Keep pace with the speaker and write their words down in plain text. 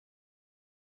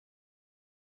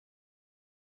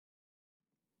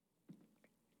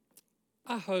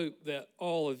I hope that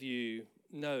all of you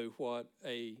know what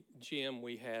a gem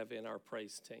we have in our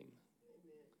praise team.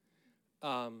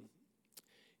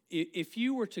 If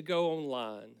you were to go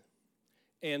online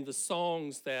and the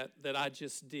songs that I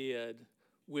just did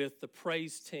with the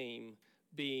praise team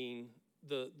being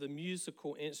the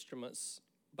musical instruments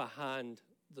behind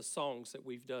the songs that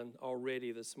we've done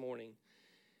already this morning,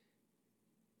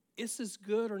 it's as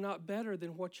good or not better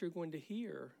than what you're going to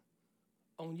hear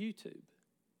on YouTube.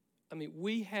 I mean,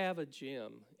 we have a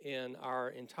gem in our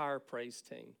entire praise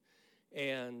team,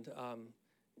 and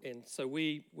so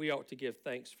we ought to give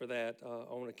thanks for that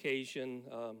on occasion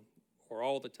or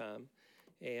all the time,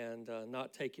 and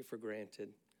not take it for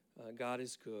granted. God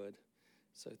is good,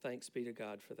 so thanks be to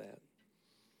God for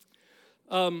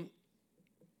that.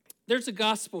 There's a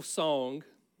gospel song,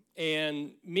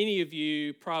 and many of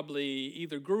you probably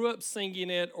either grew up singing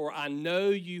it or I know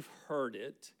you've heard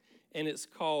it, and it's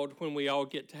called When We All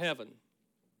Get to Heaven.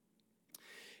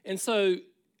 And so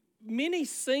many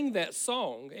sing that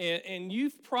song, and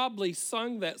you've probably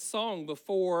sung that song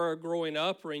before growing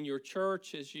up or in your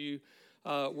church as you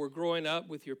were growing up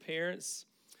with your parents.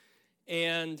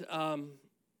 And the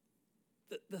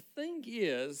thing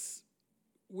is,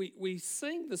 we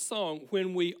sing the song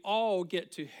when we all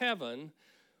get to heaven,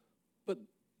 but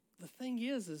the thing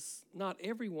is not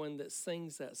everyone that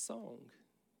sings that song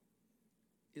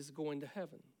is going to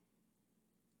heaven.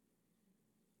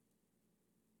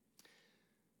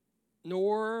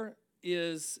 Nor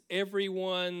is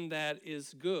everyone that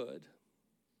is good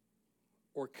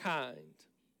or kind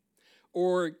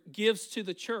or gives to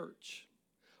the church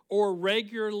or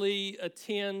regularly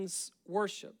attends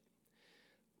worship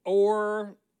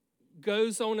or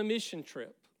goes on a mission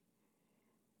trip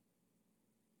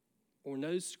or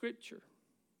knows Scripture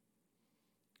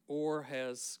or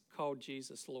has called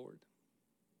Jesus Lord.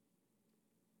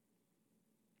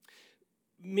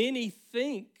 Many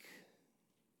think,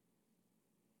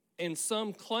 and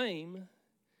some claim,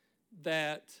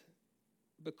 that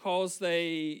because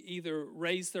they either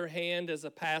raised their hand as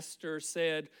a pastor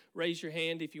said, raise your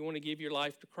hand if you want to give your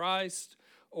life to Christ,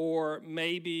 or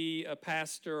maybe a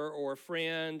pastor or a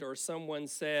friend or someone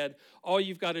said, all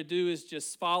you've got to do is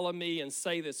just follow me and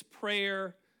say this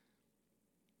prayer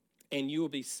and you will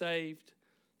be saved.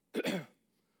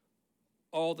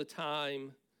 All the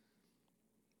time,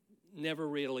 never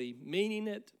really meaning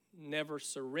it, never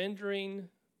surrendering,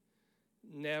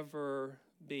 never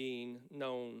being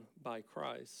known by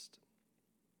Christ.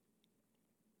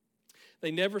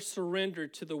 They never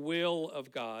surrendered to the will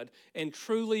of God and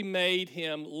truly made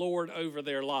him Lord over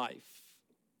their life.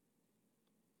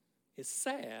 It's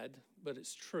sad, but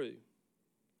it's true.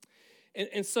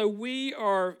 And so we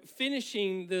are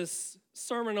finishing this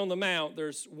Sermon on the Mount.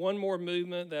 There's one more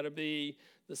movement that'll be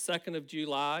the 2nd of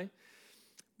July.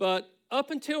 But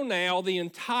up until now, the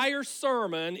entire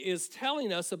sermon is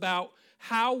telling us about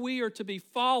how we are to be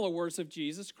followers of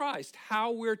Jesus Christ,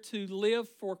 how we're to live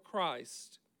for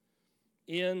Christ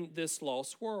in this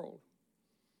lost world.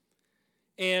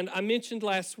 And I mentioned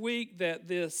last week that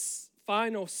this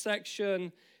final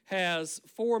section has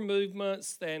 4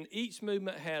 movements, and each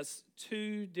movement has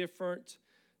 2 different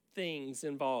things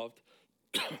involved.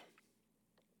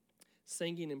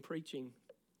 Singing and preaching.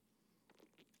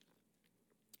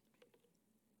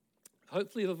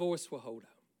 Hopefully the voice will hold up.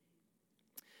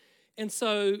 And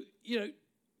so,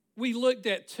 we looked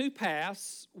at 2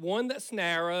 paths, one that's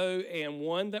narrow and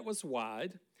one that was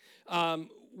wide.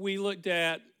 We looked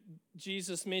at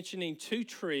Jesus mentioning 2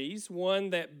 trees,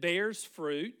 one that bears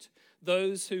fruit,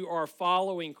 those who are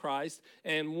following Christ,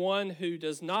 and one who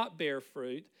does not bear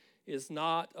fruit is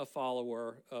not a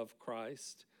follower of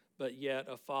Christ, but yet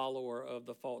a follower of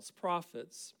the false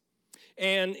prophets.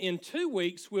 And in 2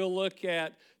 weeks, we'll look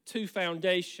at 2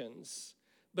 foundations.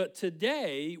 But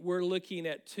today, we're looking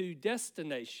at 2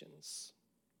 destinations.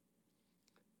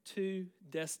 2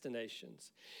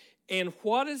 destinations. And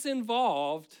what is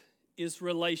involved is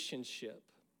relationship.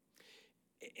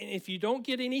 And if you don't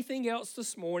get anything else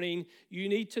this morning, you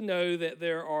need to know that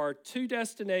there are 2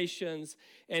 destinations,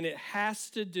 and it has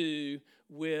to do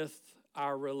with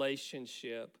our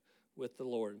relationship with the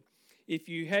Lord. If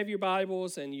you have your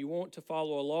Bibles and you want to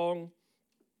follow along,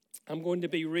 I'm going to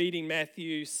be reading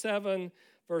Matthew 7,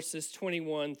 verses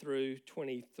 21 through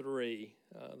 23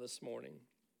 this morning.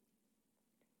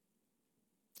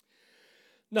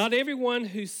 Not everyone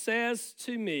who says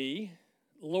to me,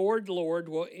 Lord, Lord,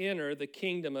 will enter the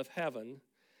kingdom of heaven,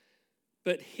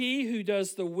 but he who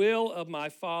does the will of my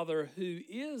Father who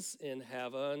is in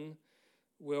heaven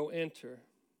will enter.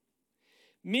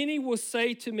 Many will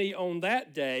say to me on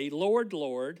that day, Lord,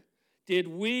 Lord, Did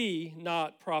we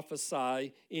not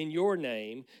prophesy in your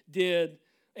name?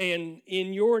 And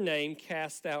in your name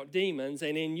cast out demons,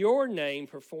 and in your name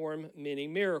perform many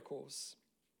miracles?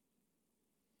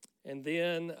 And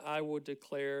then I will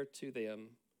declare to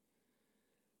them,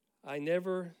 I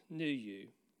never knew you.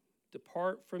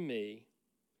 Depart from me,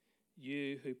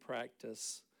 you who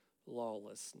practice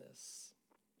lawlessness.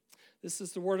 This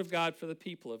is the word of God for the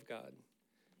people of God.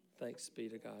 Thanks be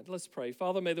to God. Let's pray.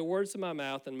 Father, may the words of my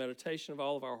mouth and meditation of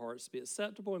all of our hearts be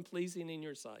acceptable and pleasing in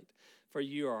your sight, for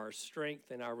you are our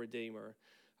strength and our Redeemer.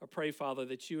 I pray, Father,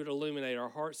 that you would illuminate our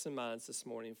hearts and minds this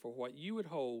morning for what you would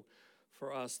hold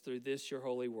for us through this, your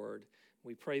holy word.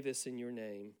 We pray this in your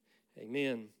name.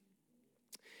 Amen.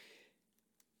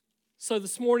 So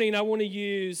this morning I want to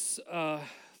use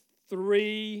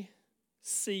 3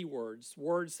 C words,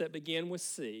 words that begin with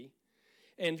C,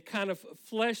 and kind of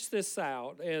flesh this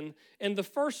out. And the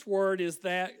first word is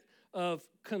that of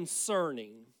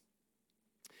concerning.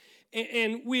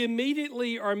 And we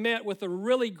immediately are met with a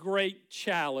really great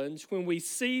challenge when we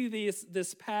see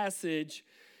this passage.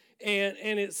 And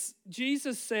it's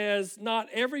Jesus says, not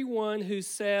everyone who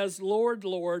says, Lord,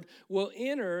 Lord, will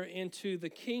enter into the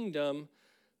kingdom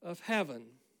of heaven.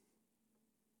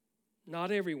 Not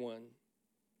everyone,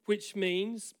 which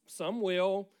means some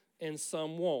will and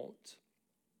some won't.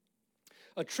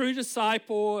 A true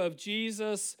disciple of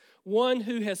Jesus, one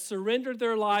who has surrendered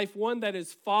their life, one that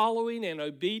is following and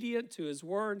obedient to his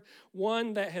word,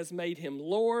 one that has made him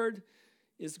Lord,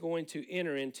 is going to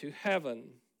enter into heaven.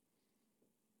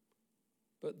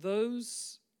 But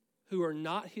those who are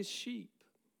not his sheep,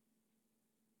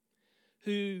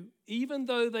 who even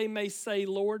though they may say,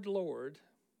 Lord, Lord,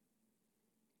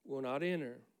 will not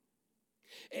enter.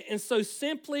 And so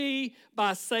simply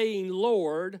by saying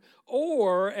Lord,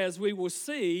 or as we will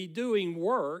see, doing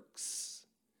works,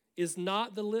 is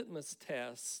not the litmus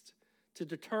test to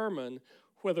determine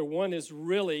whether one is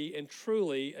really and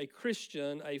truly a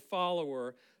Christian, a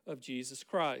follower of Jesus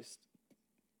Christ.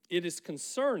 It is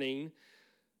concerning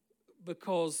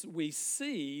because we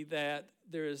see that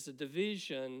there is a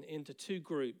division into 2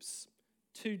 groups,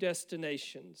 2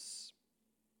 destinations.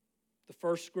 The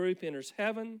first group enters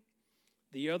heaven.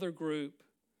 The other group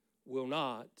will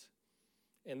not,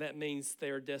 and that means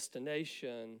their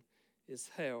destination is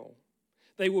hell.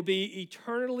 They will be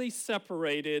eternally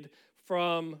separated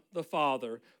from the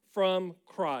Father, from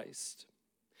Christ.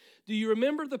 Do you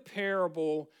remember the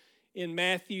parable in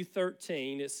Matthew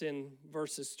 13? It's in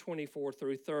verses 24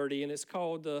 through 30, and it's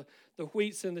called the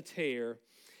wheats and the tare.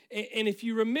 And if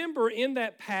you remember in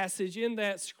that passage, in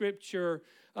that scripture,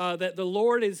 that the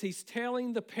Lord, as he's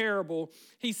telling the parable,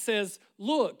 he says,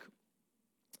 look,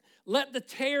 let the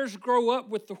tares grow up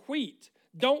with the wheat.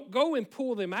 Don't go and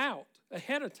pull them out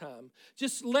ahead of time.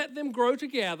 Just let them grow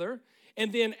together.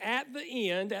 And then at the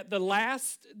end, at the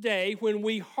last day, when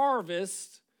we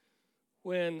harvest,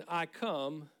 when I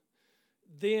come,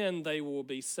 then they will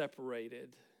be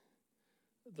separated,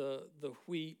 the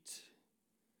wheat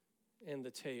and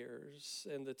the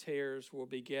tares will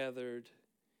be gathered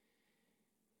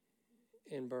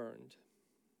and burned.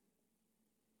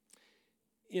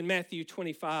 In Matthew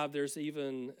 25, there's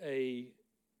even a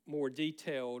more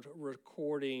detailed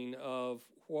recording of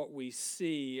what we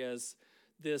see as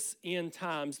this end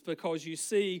times, because you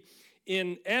see,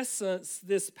 in essence,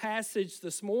 this passage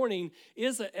this morning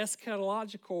is an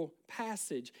eschatological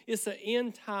passage. It's an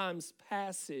end times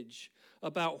passage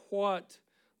about what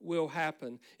will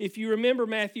happen. If you remember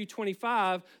Matthew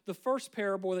 25, the first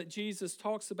parable that Jesus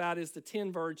talks about is the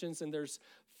 10 virgins, and there's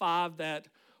 5 that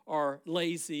are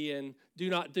lazy and do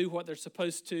not do what they're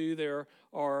supposed to. There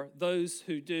are those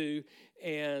who do,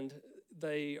 and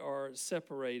they are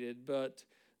separated. But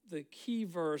the key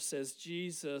verse, as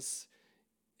Jesus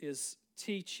is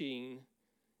teaching,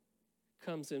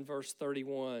 comes in verse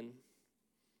 31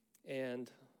 and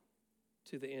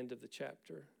to the end of the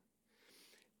chapter.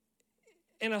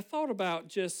 And I thought about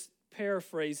just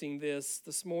paraphrasing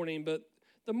this morning, but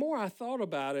the more I thought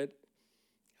about it,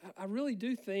 I really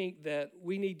do think that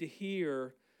we need to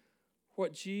hear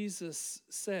what Jesus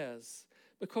says.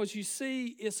 Because you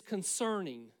see, it's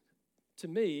concerning to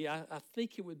me. I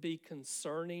think it would be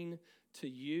concerning to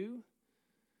you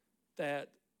that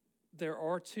there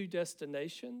are 2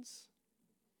 destinations,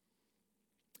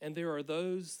 and there are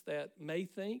those that may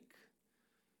think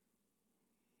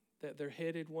that they're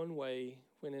headed one way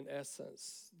when in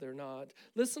essence they're not.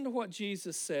 Listen to what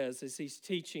Jesus says as he's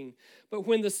teaching. But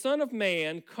when the Son of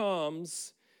Man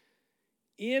comes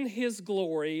in his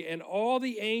glory and all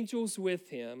the angels with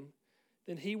him,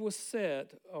 then he will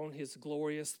sit on his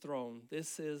glorious throne.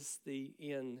 This is the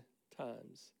end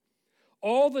times.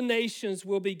 All the nations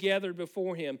will be gathered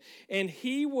before him, and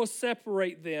he will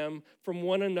separate them from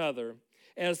one another,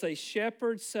 as a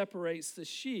shepherd separates the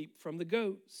sheep from the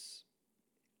goats.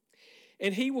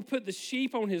 And he will put the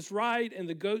sheep on his right and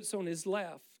the goats on his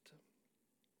left.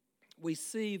 We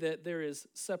see that there is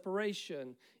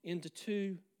separation into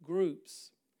two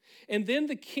groups. And then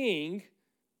the king,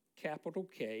 capital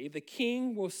K, the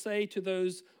king will say to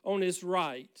those on his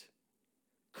right,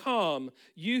 "Come,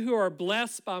 you who are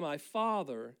blessed by my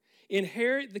Father,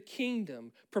 inherit the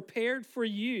kingdom prepared for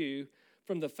you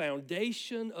from the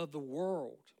foundation of the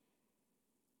world.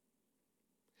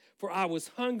 For I was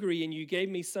hungry, and you gave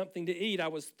me something to eat. I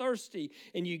was thirsty,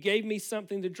 and you gave me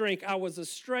something to drink. I was a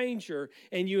stranger,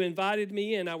 and you invited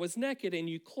me in. I was naked, and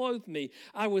you clothed me.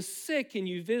 I was sick, and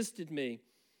you visited me.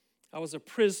 I was a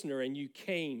prisoner, and you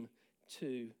came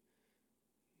to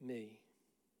me."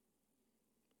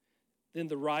 Then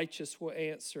the righteous will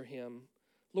answer him,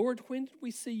 "Lord, when did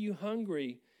we see you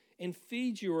hungry and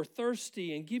feed you, or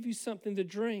thirsty and give you something to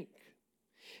drink?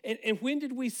 And when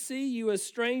did we see you a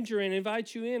stranger and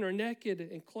invite you in, or naked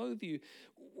and clothe you?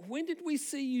 When did we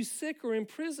see you sick or in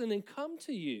prison and come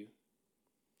to you?"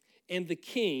 And the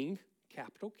king,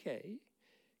 capital K,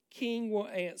 king will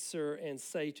answer and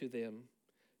say to them,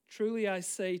 "Truly I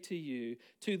say to you,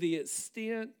 to the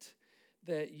extent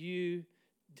that you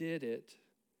did it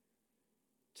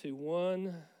to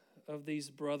one of these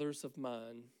brothers of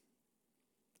mine,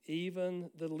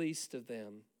 even the least of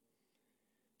them,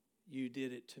 you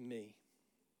did it to me."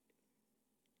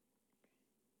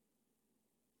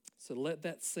 So let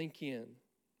that sink in.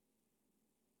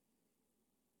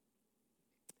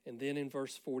 And then in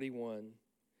verse 41,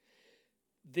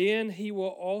 then he will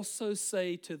also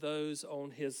say to those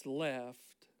on his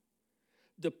left,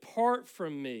 "Depart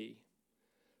from me,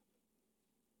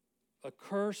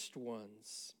 accursed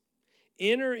ones.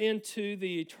 Enter into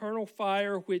the eternal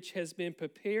fire which has been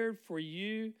prepared for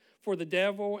you, for the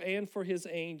devil, and for his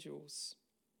angels.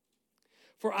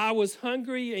 For I was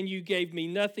hungry, and you gave me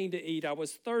nothing to eat. I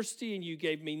was thirsty, and you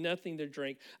gave me nothing to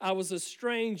drink. I was a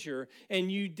stranger,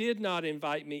 and you did not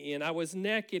invite me in. I was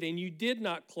naked, and you did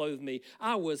not clothe me.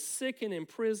 I was sick and in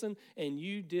prison, and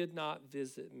you did not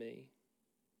visit me."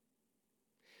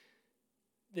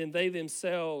 Then they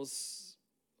themselves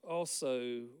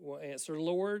also will answer,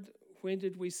 "Lord, when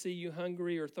did we see you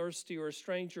hungry or thirsty or a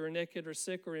stranger or naked or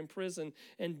sick or in prison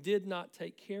and did not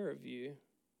take care of you?"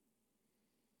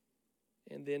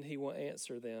 And then he will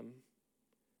answer them,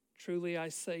 "Truly I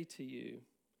say to you,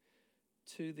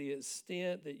 to the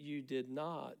extent that you did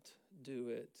not do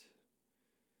it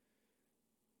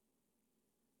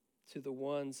to the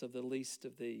ones of the least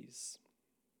of these,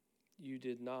 you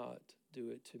did not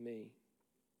do it to me."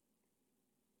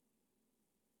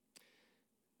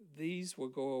 These will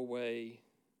go away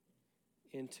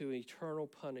into eternal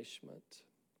punishment,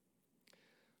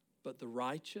 but the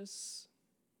righteous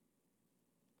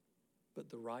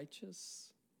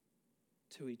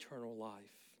to eternal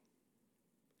life.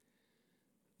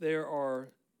 There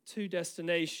are two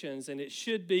destinations, and it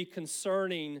should be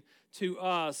concerning to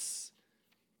us.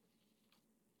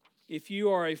 If you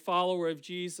are a follower of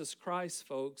Jesus Christ,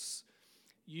 folks,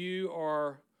 you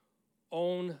are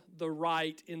on the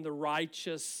right, in the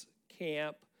righteous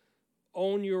camp,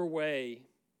 on your way.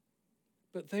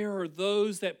 But there are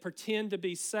those that pretend to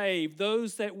be saved,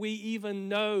 those that we even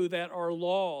know that are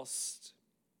lost.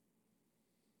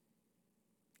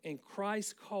 And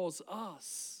Christ calls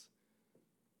us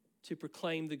to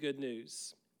proclaim the good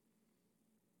news,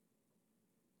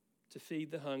 to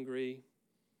feed the hungry,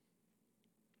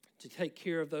 to take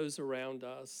care of those around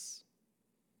us.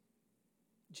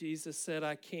 Jesus said,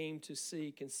 "I came to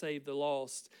seek and save the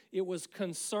lost." It was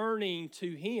concerning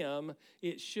to him.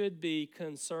 It should be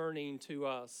concerning to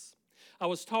us. I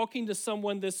was talking to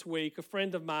someone this week, a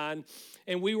friend of mine,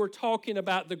 and we were talking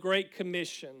about the Great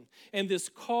Commission and this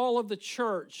call of the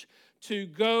church to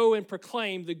go and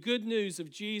proclaim the good news of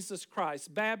Jesus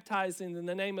Christ, baptizing in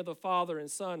the name of the Father and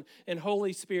Son and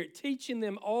Holy Spirit, teaching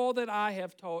them all that I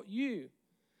have taught you.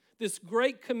 This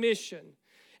Great Commission.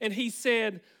 And he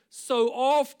said, so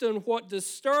often what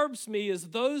disturbs me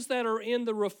is those that are in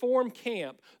the Reform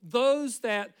camp, those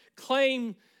that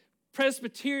claim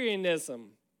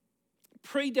Presbyterianism,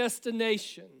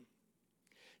 predestination,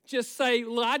 just say,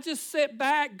 well, I just sit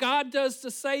back, God does the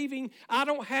saving, I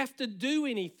don't have to do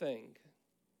anything.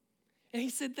 And he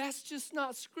said, that's just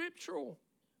not scriptural.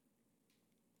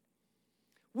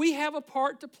 We have a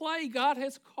part to play. God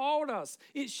has called us.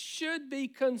 It should be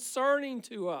concerning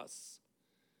to us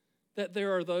that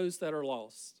there are those that are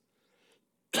lost.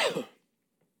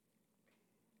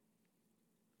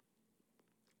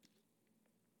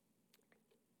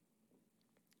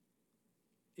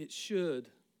 it should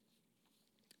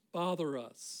bother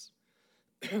us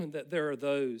that there are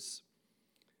those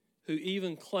who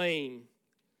even claim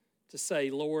to say,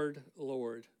 Lord,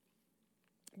 Lord,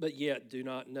 but yet do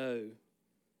not know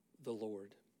the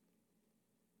Lord.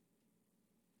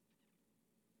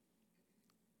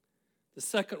 The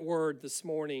second word this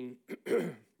morning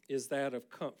is that of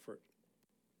comfort.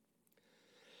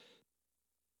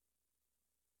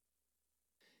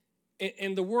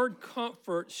 And the word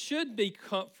comfort should be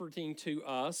comforting to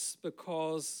us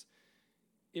because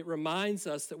it reminds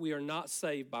us that we are not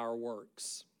saved by our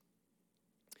works.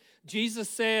 Jesus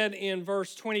said in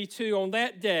verse 22, on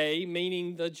that day,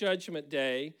 meaning the judgment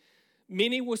day,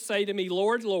 many will say to me,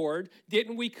 Lord, Lord,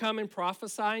 didn't we come and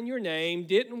prophesy in your name?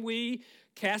 Didn't we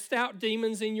cast out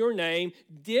demons in your name?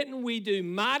 Didn't we do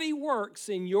mighty works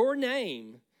in your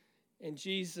name? And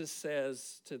Jesus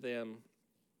says to them,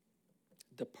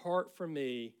 depart from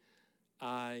me,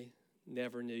 I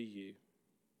never knew you.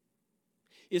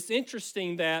 It's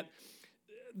interesting that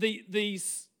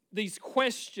these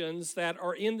questions that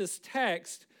are in this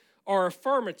text are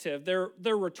affirmative.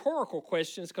 They're rhetorical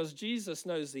questions because Jesus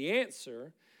knows the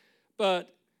answer.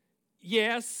 But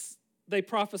yes, they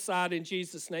prophesied in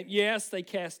Jesus' name. Yes, they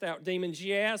cast out demons.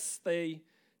 Yes, they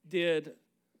did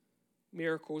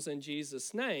miracles in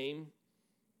Jesus' name.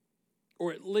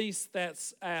 Or at least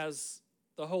that's as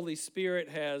the Holy Spirit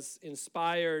has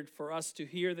inspired for us to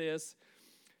hear this.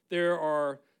 There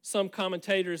are some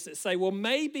commentators that say, well,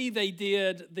 maybe they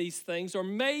did these things, or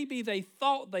maybe they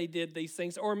thought they did these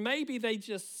things, or maybe they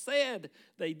just said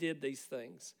they did these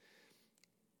things.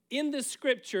 In this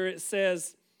scripture, it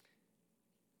says,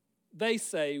 they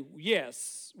say,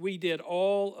 yes, we did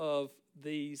all of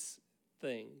these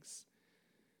things.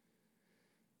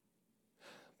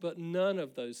 But none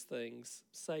of those things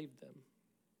saved them.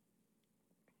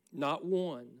 Not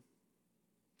one.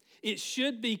 It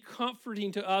should be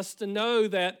comforting to us to know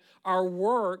that our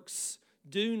works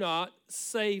do not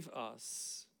save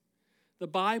us. The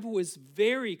Bible is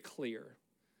very clear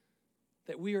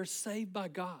that we are saved by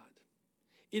God.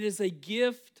 It is a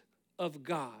gift of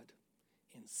God.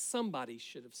 And somebody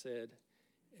should have said,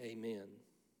 amen.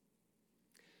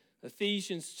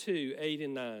 Ephesians 2, 8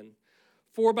 and 9.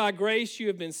 For by grace you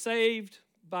have been saved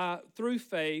through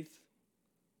faith,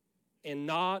 and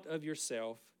not of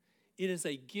yourself. It is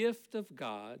a gift of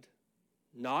God,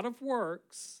 not of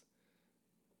works,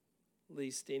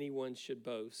 lest anyone should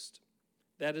boast.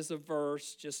 That is a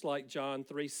verse just like John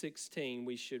 3:16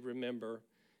 we should remember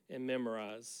and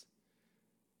memorize.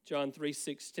 John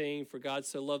 3:16, for God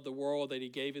so loved the world that he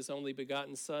gave his only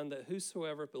begotten Son, that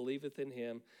whosoever believeth in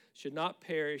him should not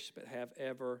perish but have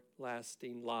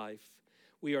everlasting life.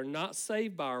 We are not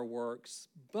saved by our works,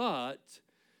 but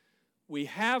we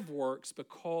have works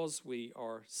because we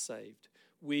are saved.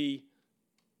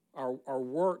 Our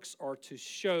works are to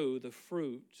show the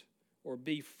fruit or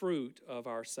be fruit of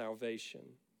our salvation.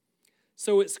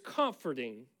 So it's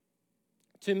comforting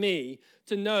to me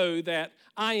to know that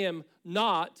I am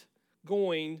not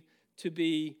going to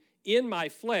be in my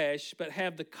flesh, but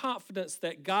have the confidence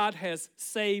that God has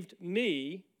saved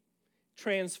me,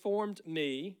 transformed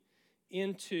me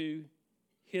into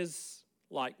his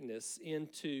likeness,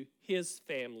 into his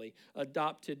family,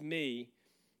 adopted me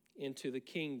into the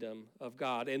kingdom of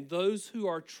God. And those who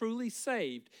are truly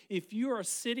saved, if you are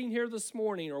sitting here this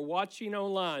morning or watching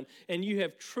online and you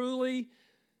have truly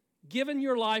given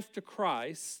your life to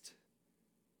Christ,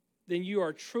 then you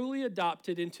are truly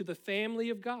adopted into the family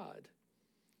of God.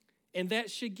 And that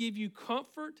should give you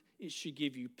comfort. It should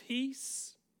give you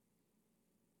peace.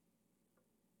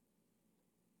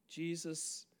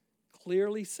 Jesus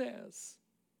clearly says,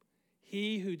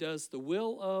 he who does the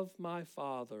will of my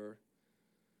Father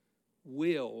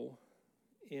will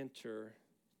enter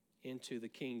into the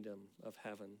kingdom of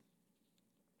heaven.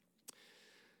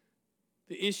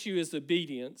 The issue is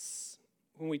obedience.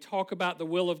 When we talk about the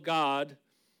will of God,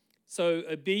 so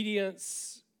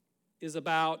obedience is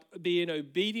about being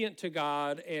obedient to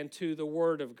God and to the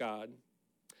Word of God.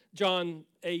 John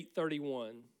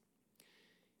 8:31.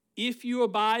 If you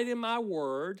abide in my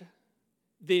word,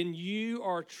 then you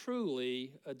are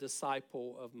truly a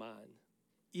disciple of mine.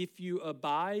 If you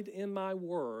abide in my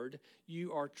word,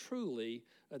 you are truly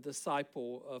a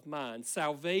disciple of mine.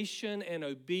 Salvation and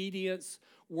obedience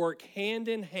work hand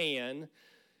in hand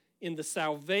in the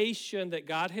salvation that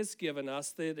God has given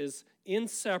us that is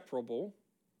inseparable.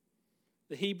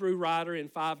 The Hebrew writer in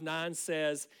 5:9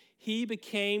 says, he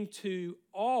became to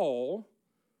all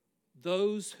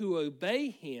those who obey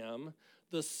him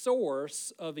the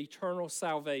source of eternal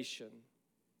salvation.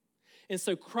 And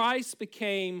so Christ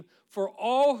became, for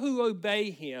all who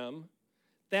obey him,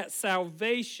 that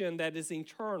salvation that is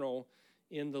eternal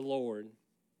in the Lord.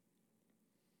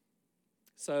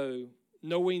 So,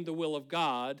 knowing the will of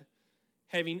God,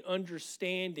 having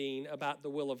understanding about the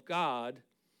will of God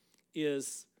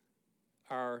is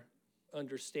our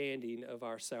understanding of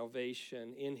our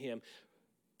salvation in Him.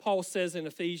 Paul says in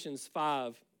Ephesians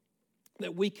 5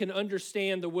 that we can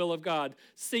understand the will of God.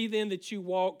 See then that you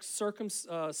walk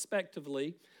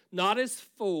circumspectively, not as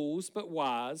fools, but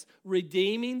wise,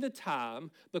 redeeming the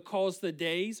time, because the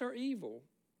days are evil.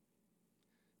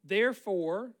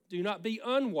 Therefore, do not be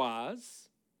unwise,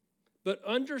 but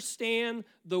understand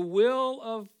the will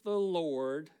of the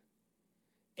Lord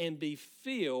and be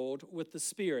filled with the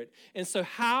Spirit. And so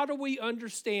how do we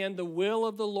understand the will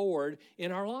of the Lord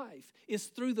in our life? It's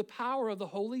through the power of the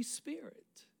Holy Spirit.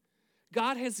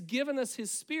 God has given us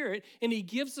His Spirit, and He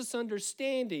gives us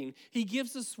understanding. He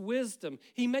gives us wisdom.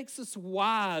 He makes us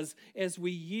wise as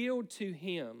we yield to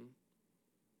Him.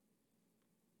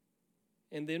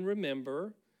 And then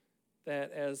remember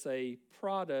that as a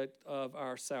product of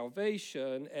our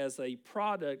salvation, as a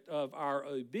product of our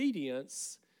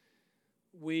obedience,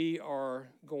 we are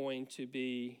going to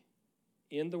be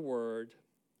in the Word,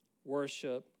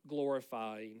 worship,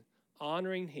 glorifying,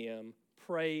 honoring Him,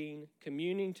 praying,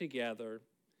 communing together,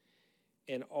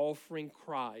 and offering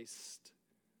Christ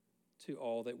to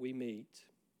all that we meet.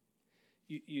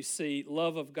 You see,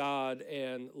 love of God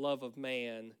and love of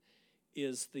man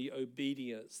is the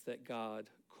obedience that God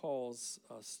calls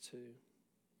us to.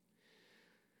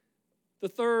 The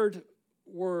third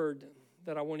word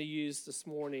that I want to use this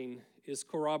morning is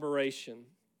corroboration.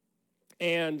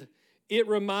 And it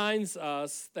reminds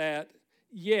us that,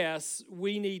 yes,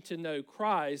 we need to know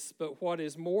Christ, but what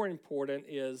is more important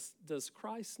is, does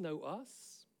Christ know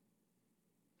us?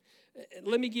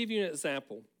 Let me give you an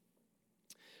example.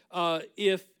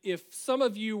 If some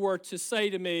of you were to say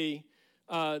to me,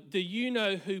 do you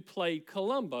know who played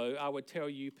Columbo? I would tell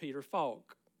you Peter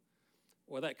Falk.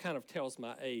 Well, that kind of tells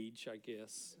my age, I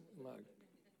guess.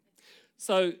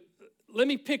 So let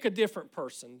me pick a different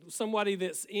person, somebody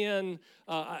that's an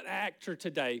actor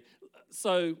today.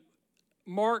 So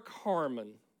Mark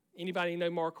Harmon. Anybody know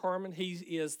Mark Harmon? He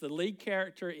is the lead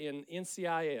character in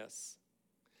NCIS.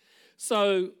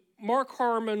 So Mark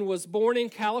Harmon was born in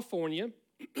California.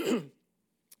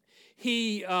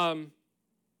 He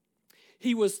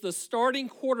was the starting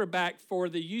quarterback for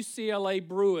the UCLA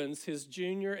Bruins his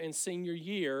junior and senior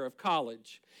year of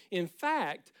college. In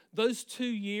fact, those 2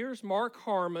 years, Mark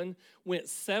Harmon went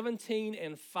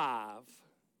 17-5.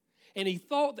 And he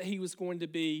thought that he was going to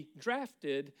be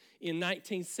drafted in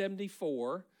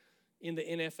 1974 in the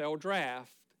NFL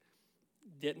draft.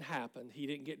 Didn't happen. He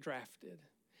didn't get drafted.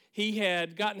 He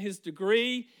had gotten his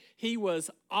degree. He was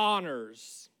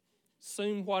honors,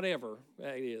 summa whatever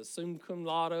that is, summa cum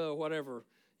laude or whatever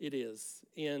it is,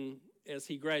 as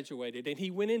he graduated. And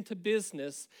he went into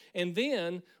business and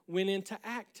then went into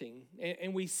acting.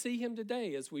 And we see him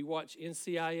today as we watch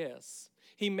NCIS.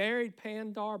 He married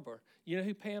Pam Darbor. You know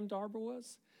who Pam Darbor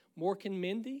was? Mork and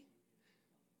Mindy.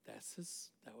 That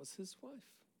was his wife.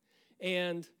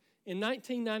 And in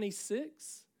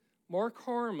 1996, Mark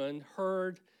Harmon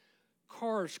heard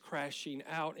cars crashing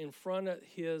out in front of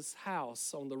his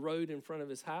house, on the road in front of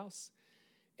his house.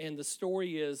 And the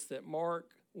story is that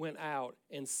Mark went out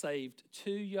and saved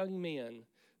 2 young men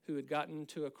who had gotten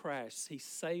into a crash. He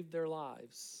saved their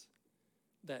lives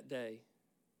that day.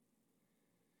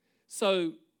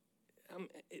 So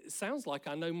it sounds like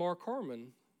I know Mark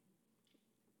Harmon.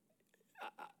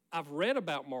 I've read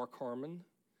about Mark Harmon.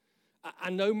 I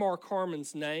know Mark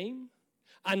Harmon's name.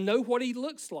 I know what he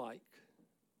looks like.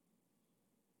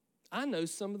 I know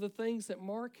some of the things that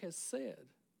Mark has said.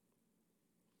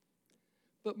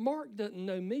 But Mark doesn't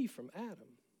know me from Adam.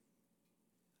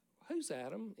 Who's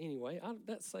Adam? Anyway,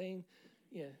 that's saying,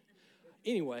 yeah.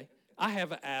 Anyway, I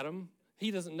have an Adam.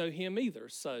 He doesn't know him either,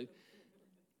 so.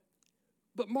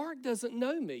 But Mark doesn't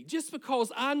know me. Just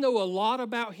because I know a lot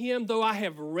about him, though I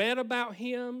have read about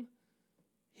him,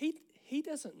 he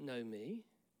doesn't know me.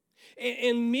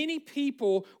 And many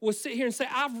people will sit here and say,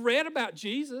 I've read about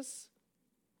Jesus.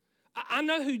 I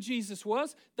know who Jesus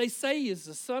was. They say he is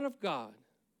the Son of God.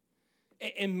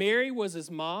 And Mary was his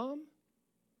mom.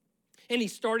 And he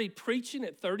started preaching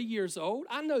at 30 years old.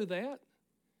 I know that.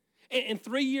 And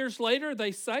 3 years later,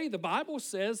 they say, the Bible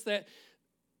says that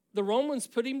the Romans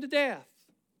put him to death.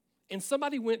 And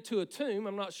somebody went to a tomb,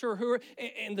 I'm not sure who,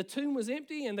 and the tomb was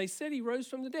empty, and they said he rose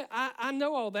from the dead. I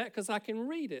know all that because I can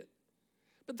read it.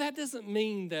 But that doesn't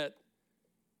mean that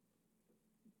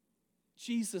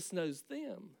Jesus knows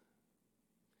them.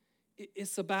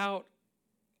 It's about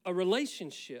a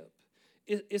relationship.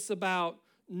 It's about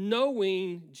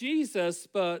knowing Jesus,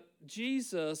 but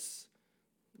Jesus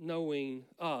knowing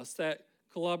us. That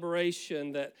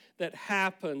collaboration that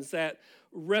happens, that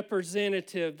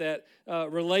representative, that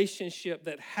relationship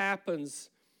that happens.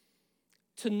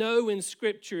 To know in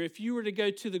Scripture, if you were to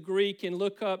go to the Greek and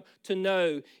look up to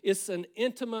know, it's an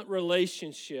intimate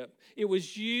relationship. It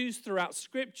was used throughout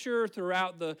Scripture,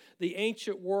 throughout the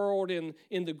ancient world, in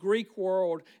the Greek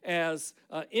world, as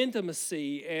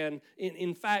intimacy. And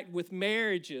in fact, with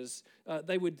marriages,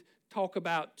 they would talk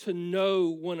about to know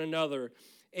one another.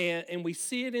 And we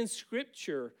see it in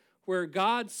Scripture where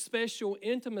God's special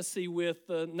intimacy with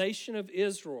the nation of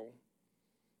Israel,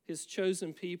 his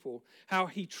chosen people, how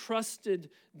he trusted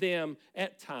them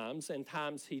at times, and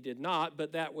times he did not,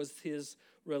 but that was his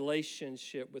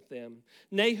relationship with them.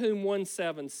 Nahum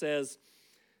 1:7 says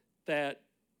that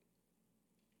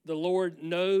the Lord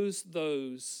knows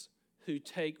those who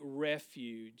take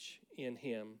refuge in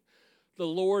him. The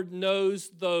Lord knows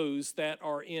those that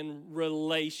are in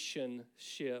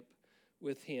relationship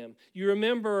with him. You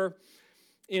remember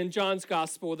in John's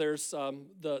gospel, there's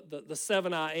the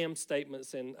 7 I am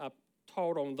statements, and I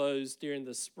taught on those during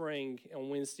the spring on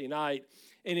Wednesday night.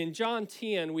 And in John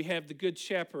 10, we have the Good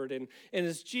Shepherd. And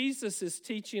as Jesus is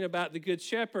teaching about the Good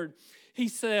Shepherd, he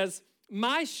says,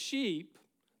 my sheep,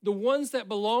 the ones that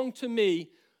belong to me,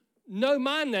 know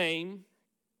my name,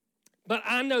 but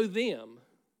I know them.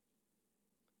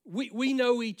 We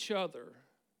know each other.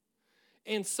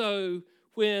 And so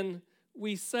when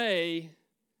we say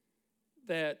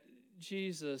that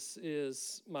Jesus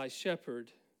is my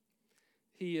shepherd,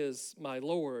 he is my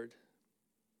Lord,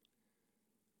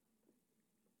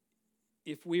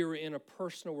 if we are in a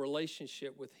personal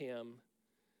relationship with him,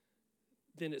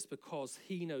 then it's because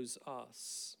he knows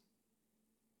us.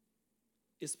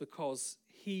 It's because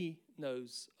he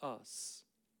knows us.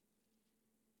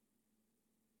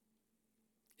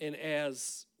 And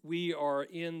as we are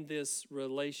in this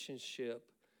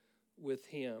relationship with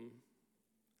him,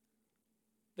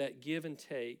 that give and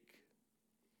take,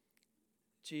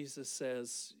 Jesus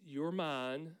says, you're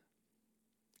mine,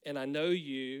 and I know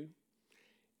you,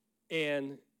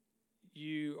 and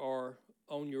you are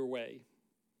on your way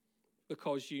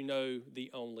because you know the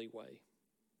only way,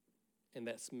 and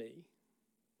that's me.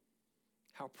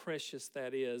 How precious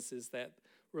that is that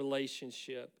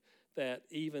relationship that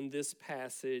even this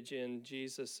passage in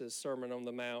Jesus' Sermon on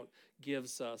the Mount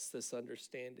gives us this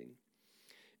understanding.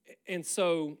 And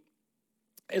so,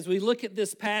 as we look at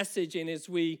this passage and as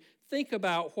we think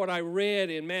about what I read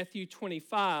in Matthew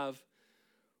 25,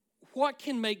 what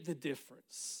can make the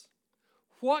difference?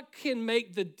 What can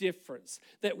make the difference?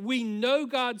 That we know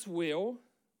God's will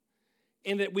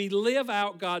and that we live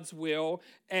out God's will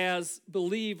as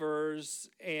believers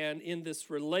and in this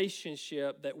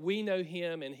relationship that we know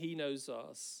him and he knows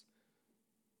us.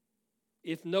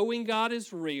 If knowing God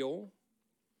is real,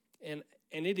 and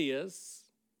it is,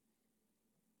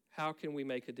 how can we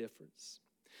make a difference?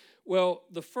 Well,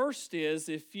 the first is,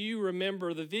 if you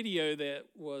remember the video that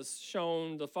was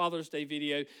shown, the Father's Day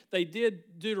video, they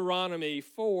did Deuteronomy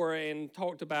 4 and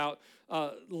talked about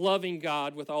loving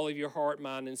God with all of your heart,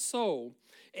 mind, and soul.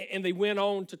 And they went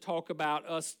on to talk about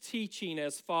us teaching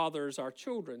as fathers our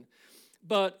children.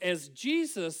 But as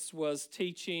Jesus was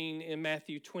teaching in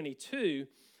Matthew 22,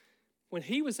 when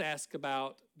he was asked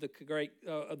about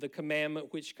the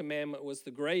commandment, which commandment was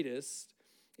the greatest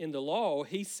in the law,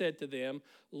 he said to them,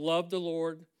 love the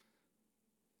Lord.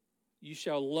 You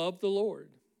shall love the Lord,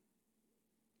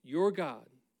 your God,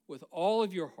 with all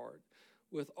of your heart,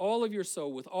 with all of your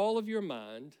soul, with all of your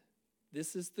mind.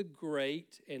 This is the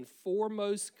great and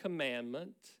foremost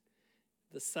commandment.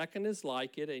 The second is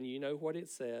like it, and you know what it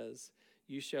says.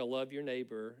 You shall love your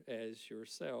neighbor as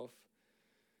yourself.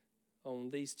 On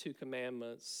these two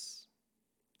commandments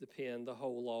depend the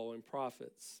whole law and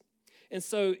prophets. And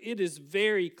so it is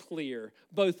very clear,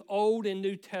 both Old and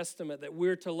New Testament, that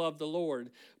we're to love the Lord.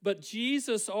 But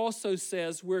Jesus also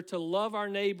says we're to love our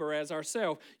neighbor as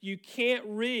ourselves. You can't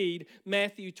read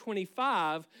Matthew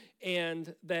 25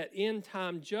 and that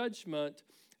end-time judgment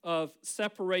of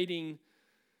separating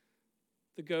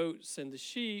the goats and the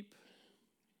sheep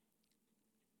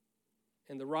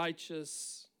and the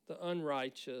righteous, the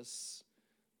unrighteous,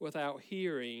 without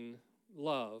hearing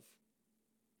love.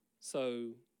 So,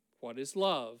 what is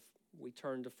love? We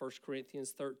turn to 1 Corinthians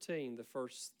 13, the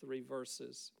first 3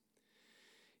 verses.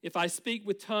 If I speak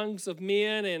with tongues of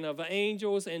men and of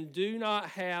angels and do not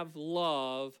have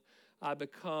love, I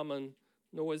become a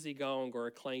noisy gong or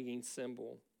a clanging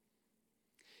cymbal.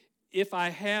 If I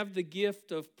have the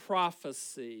gift of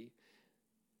prophecy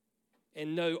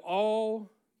and know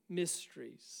all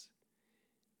mysteries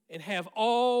and have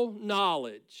all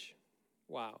knowledge.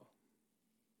 Wow.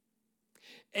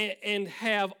 And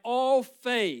have all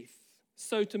faith,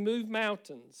 so to move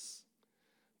mountains,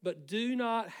 but do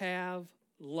not have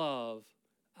love,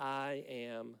 I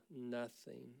am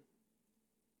nothing.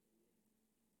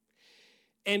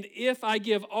 And if I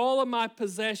give all of my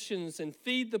possessions and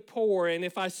feed the poor, and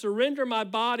if I surrender my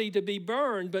body to be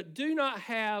burned, but do not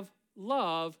have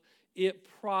love, it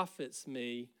profits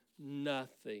me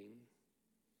nothing,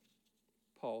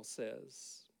 Paul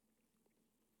says.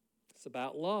 It's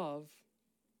about love.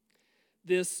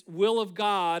 This will of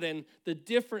God and the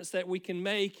difference that we can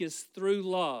make is through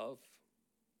love.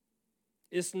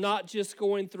 It's not just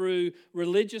going through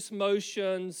religious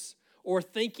motions or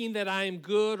thinking that I am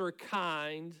good or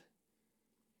kind.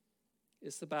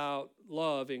 It's about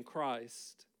love in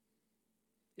Christ.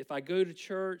 If I go to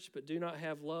church but do not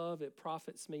have love, it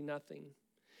profits me nothing.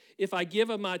 If I give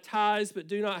of my tithes but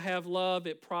do not have love,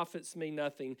 it profits me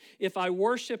nothing. If I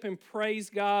worship and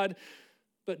praise God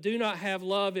but do not have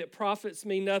love, it profits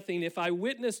me nothing. If I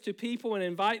witness to people and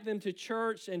invite them to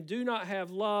church and do not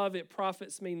have love, it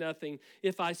profits me nothing.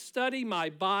 If I study my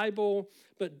Bible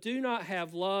but do not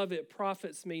have love, it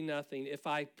profits me nothing. If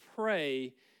I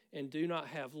pray and do not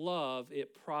have love,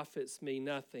 it profits me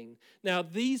nothing. Now,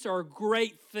 these are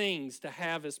great things to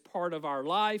have as part of our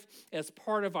life, as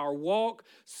part of our walk.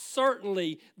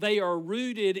 Certainly, they are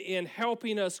rooted in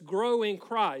helping us grow in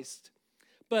Christ.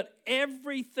 But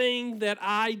everything that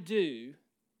I do,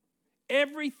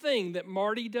 everything that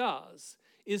Marty does,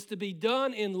 is to be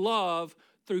done in love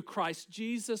through Christ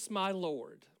Jesus my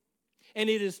Lord. And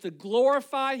it is to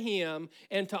glorify Him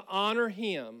and to honor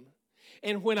Him.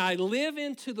 And when I live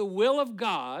into the will of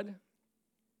God,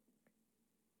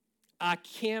 I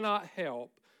cannot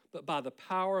help but by the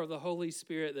power of the Holy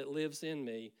Spirit that lives in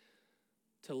me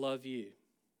to love you,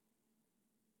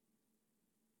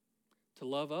 to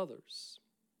love others,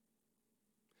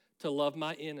 to love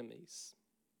my enemies,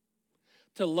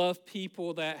 to love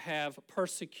people that have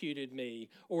persecuted me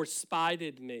or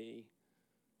spited me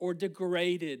or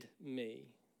degraded me.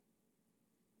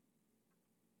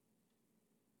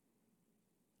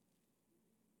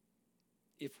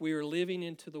 If we are living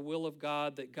into the will of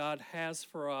God that God has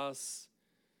for us,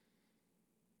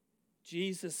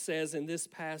 Jesus says in this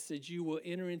passage, you will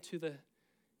enter into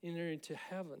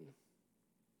heaven.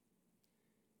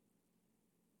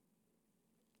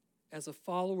 As a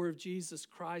follower of Jesus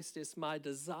Christ, it's my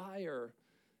desire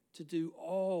to do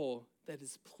all that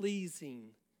is pleasing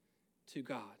to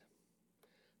God.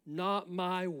 Not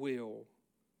my will,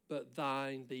 but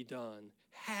thine be done.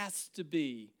 Has to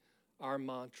be our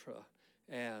mantra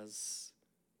as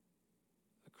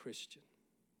a Christian.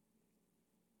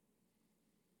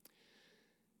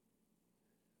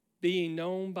 Being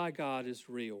known by God is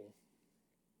real.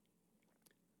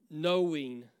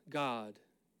 Knowing God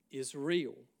is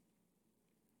real.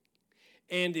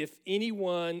 And if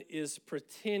anyone is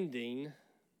pretending,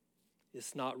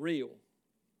 it's not real.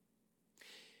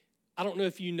 I don't know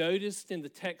if you noticed in the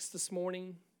text this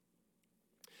morning,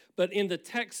 but in the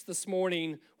text this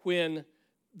morning, when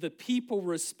the people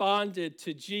responded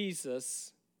to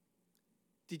Jesus,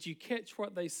 did you catch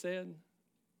what they said?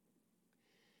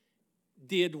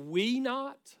 Did we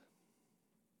not?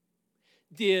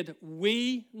 Did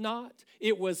we not?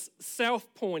 It was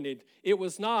self-pointed. It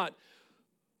was not,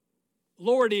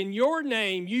 Lord, in your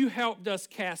name you helped us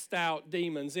cast out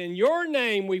demons. In your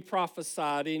name we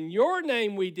prophesied. In your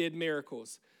name we did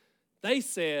miracles. They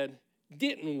said,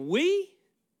 didn't we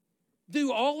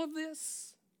do all of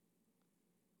this?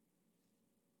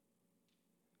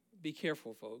 Be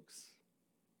careful, folks,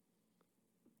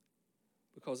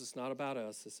 because it's not about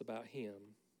us, it's about Him.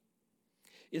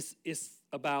 It's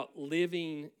about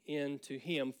living into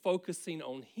Him, focusing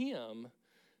on Him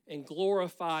and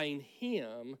glorifying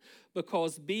Him,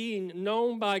 because being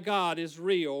known by God is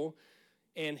real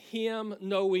and Him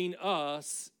knowing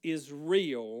us is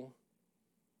real.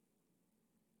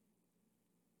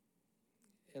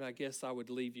 And I guess I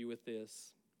would leave you with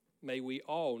this. May we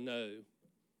all know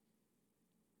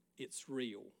it's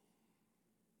real.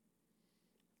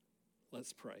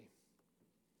 Let's pray.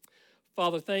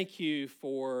 Father, thank you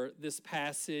for this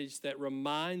passage that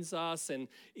reminds us, and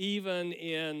even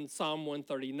in Psalm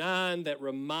 139, that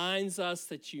reminds us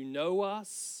that you know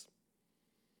us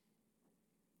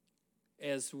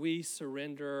as we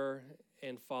surrender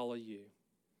and follow you.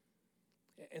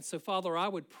 And so, Father, I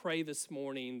would pray this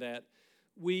morning that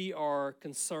we are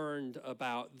concerned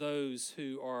about those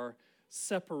who are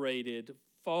separated,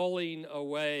 falling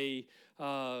away,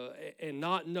 and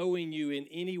not knowing you in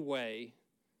any way.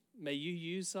 may you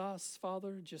use us,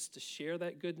 Father, just to share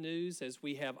that good news as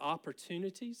we have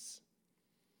opportunities.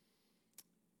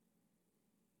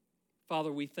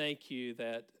 Father, we thank you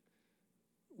that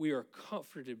we are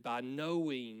comforted by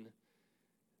knowing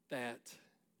that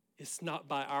it's not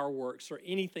by our works or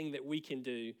anything that we can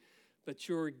do, but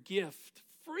your gift,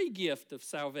 free gift of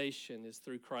salvation is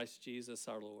through Christ Jesus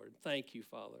our Lord. Thank you,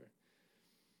 Father.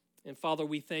 And Father,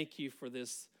 we thank you for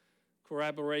this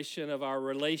corroboration of our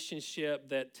relationship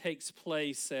that takes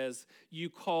place as you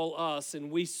call us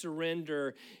and we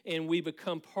surrender and we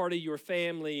become part of your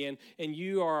family, and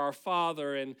you are our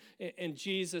Father, and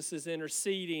Jesus is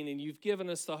interceding, and you've given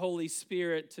us the Holy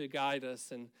Spirit to guide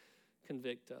us and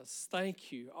convict us.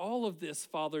 Thank you. All of this,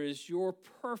 Father, is your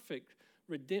perfect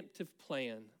redemptive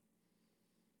plan.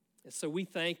 And so we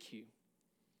thank you.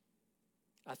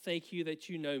 I thank you that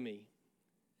you know me,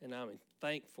 and I'm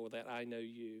thankful that I know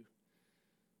you.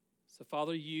 So,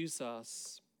 Father, use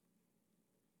us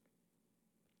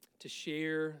to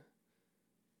share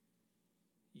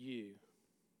you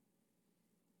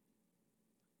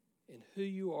and who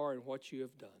you are and what you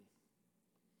have done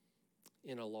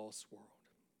in a lost world.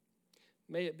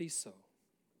 May it be so.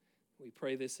 We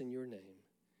pray this in your name.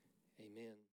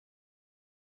 Amen.